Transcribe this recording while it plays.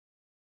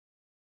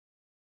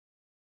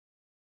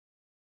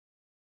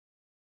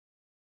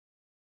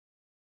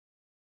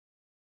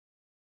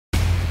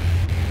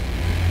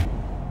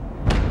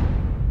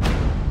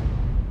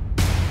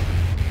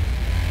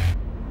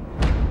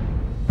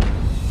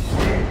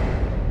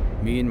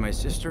Me and my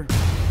sister,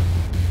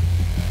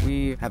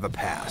 we have a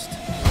past.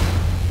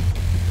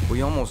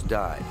 We almost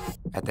died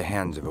at the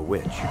hands of a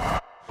witch.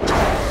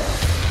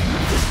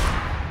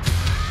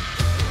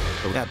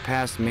 But that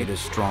past made us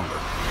stronger.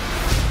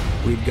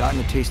 We'd gotten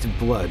a taste of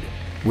blood,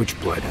 witch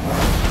blood.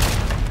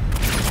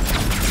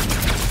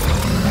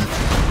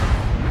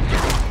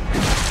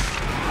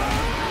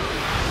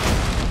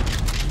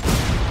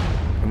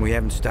 And we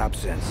haven't stopped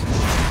since.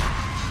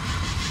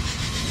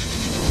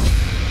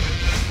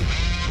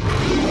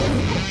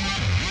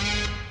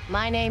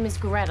 My name is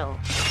Gretel,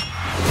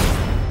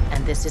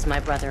 and this is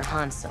my brother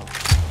Hansel.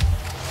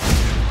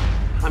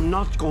 I'm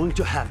not going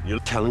to have you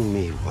telling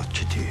me what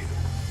to do.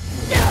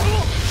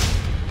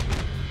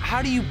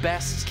 How do you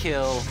best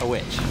kill a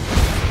witch?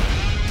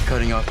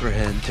 Cutting off her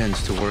head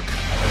tends to work.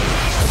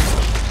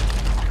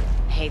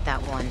 Hate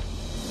that one.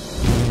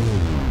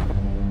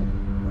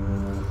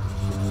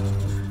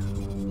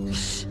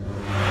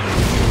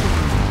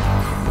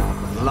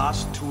 The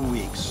last 2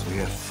 weeks, we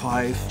had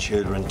 5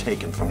 children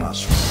taken from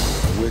us.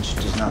 A witch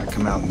does not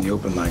come out in the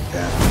open like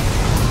that.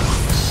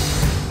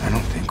 I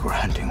don't think we're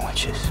hunting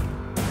witches.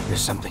 There's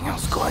something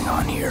else going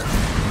on here.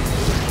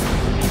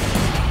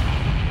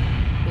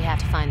 We have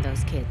to find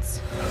those kids.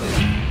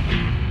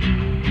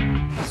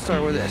 Let's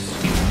start with this.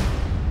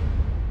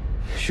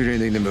 Shoot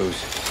anything that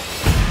moves.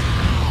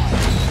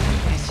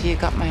 I see you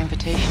got my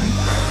invitation.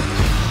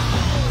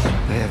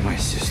 I have my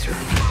sister.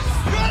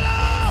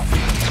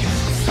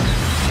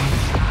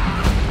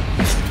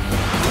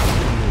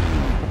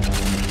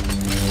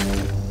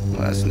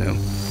 Well, that's new.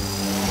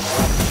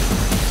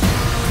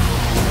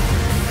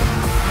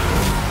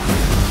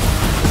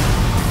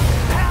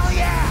 Hell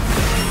yeah!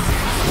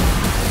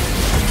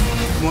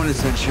 Morning,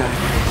 sunshine.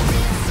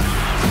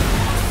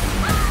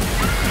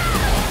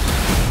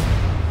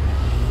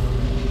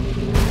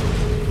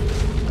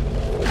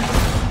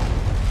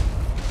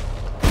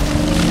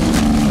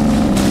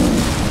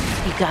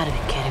 You gotta be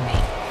kidding.